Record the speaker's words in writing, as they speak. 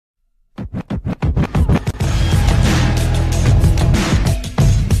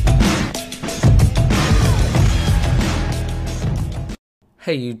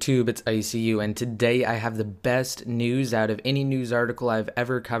Hey YouTube, it's ICU, and today I have the best news out of any news article I've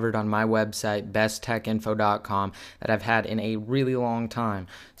ever covered on my website, besttechinfo.com, that I've had in a really long time.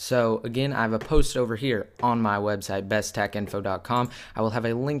 So again, I have a post over here on my website, besttechinfo.com. I will have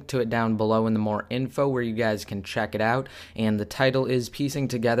a link to it down below in the more info where you guys can check it out, and the title is Piecing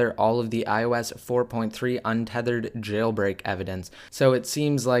Together All of the iOS 4.3 Untethered Jailbreak Evidence. So it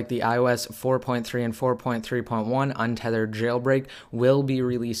seems like the iOS 4.3 and 4.3.1 Untethered Jailbreak will be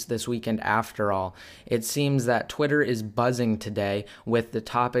released this weekend after all. It seems that Twitter is buzzing today with the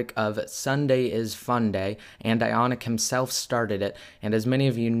topic of Sunday is Fun Day, and Ionic himself started it, and as many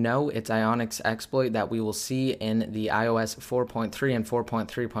of you know, it's Ionic's exploit that we will see in the iOS 4.3 and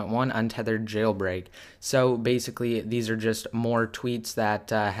 4.3.1 Untethered Jailbreak. So basically, these are just more tweets that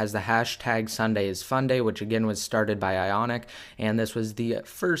has the hashtag Sunday is Fun Day, which again was started by Ionic, and this was the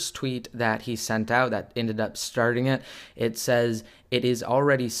first tweet that he sent out that ended up starting it. It says, "It is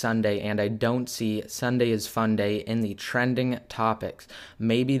already Sunday, and I don't see Sunday is Fun Day in the trending topics.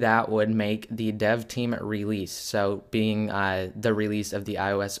 Maybe that would make the dev team release." So being the release of the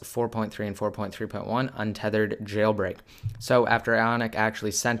iOS 4.3 and 4.3.1 Untethered Jailbreak. So after Ionic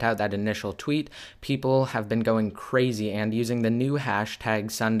actually sent out that initial tweet, people have been going crazy and using the new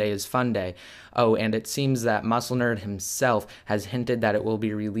hashtag Sunday is Fun Day. Oh, and it seems that MuscleNerd himself has hinted that it will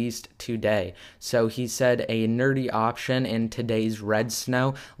be released today. So he said a nerdy option in today's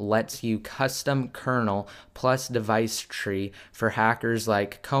Redsn0w lets you custom kernel plus device tree for hackers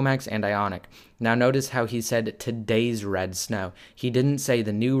like Comex and Ionic. Now notice how he said today's Redsn0w. He didn't say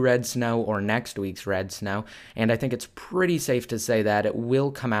the new Redsn0w or next week's Redsn0w, and I think it's pretty safe to say that it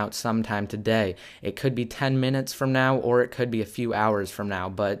will come out sometime today. It could be 10 minutes from now, or it could be a few hours from now,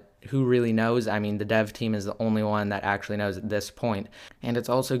 but who really knows? I mean, the dev team is the only one that actually knows at this point. And it's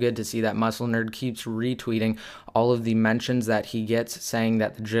also good to see that MuscleNerd keeps retweeting all of the mentions that he gets saying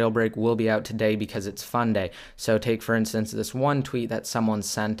that the jailbreak will be out today because it's Fun Day. So take, for instance, this one tweet that someone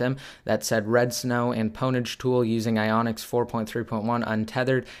sent him that said Redsn0w and PwnageTool using Ionic's 4.3.1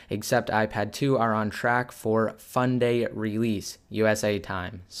 Untethered except iPad 2 are on track for Fun Day release, USA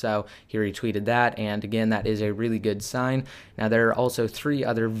time. So he retweeted that, and again, that is a really good sign. Now, there are also three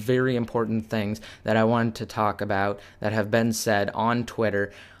other very important things that I wanted to talk about that have been said on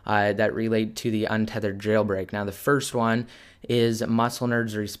Twitter that relate to the Untethered Jailbreak. Now, the first one is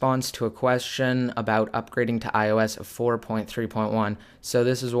MuscleNerd's response to a question about upgrading to iOS 4.3.1. So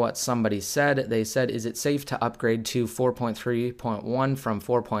this is what somebody said. They said, "Is it safe to upgrade to 4.3.1 from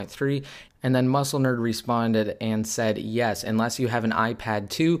 4.3? And then MuscleNerd responded and said, "Yes, unless you have an iPad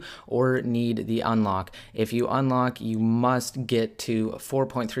 2 or need the unlock. If you unlock, you must get to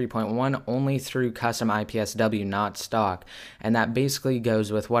 4.3.1 only through custom IPSW, not stock." And that basically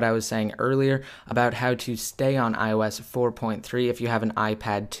goes with what I was saying earlier about how to stay on iOS 4.3 if you have an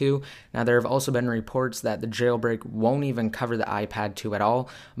iPad 2. Now, there have also been reports that the jailbreak won't even cover the iPad 2 at all,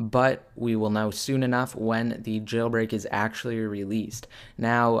 but we will know soon enough when the jailbreak is actually released.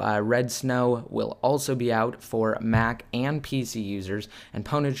 Now, Redsn0w will also be out for Mac and PC users, and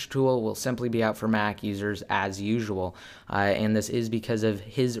PwnageTool will simply be out for Mac users as usual. And this is because of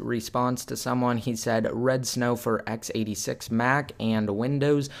his response to someone. He said Redsn0w for x86 Mac and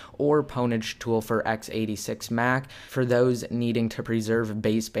Windows, or PwnageTool for x86 Mac for those needing to preserve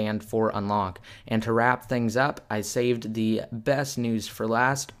baseband for unlock. And to wrap things up, I saved the best news for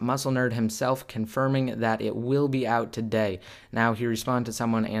last. MuscleNerd himself confirming that it will be out today. Now, he responded to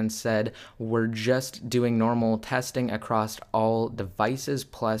someone and said, "We're just doing normal testing across all devices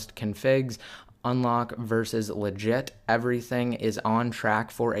plus configs. Unlock versus legit. Everything is on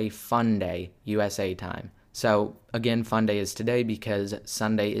track for a Fun Day, USA time." So again, Fun Day is today because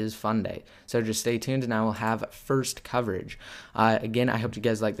Sunday is Fun Day. So just stay tuned and I will have first coverage. Again, I hope you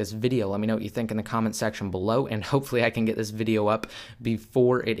guys like this video. Let me know what you think in the comment section below, and hopefully I can get this video up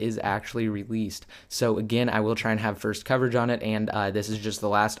before it is actually released. So again, I will try and have first coverage on it, and this is just the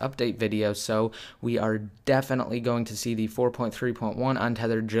last update video, so we are definitely going to see the 4.3.1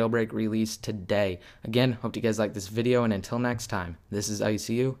 Untethered Jailbreak release today. Again, hope you guys like this video, and until next time, this is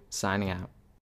ICU signing out.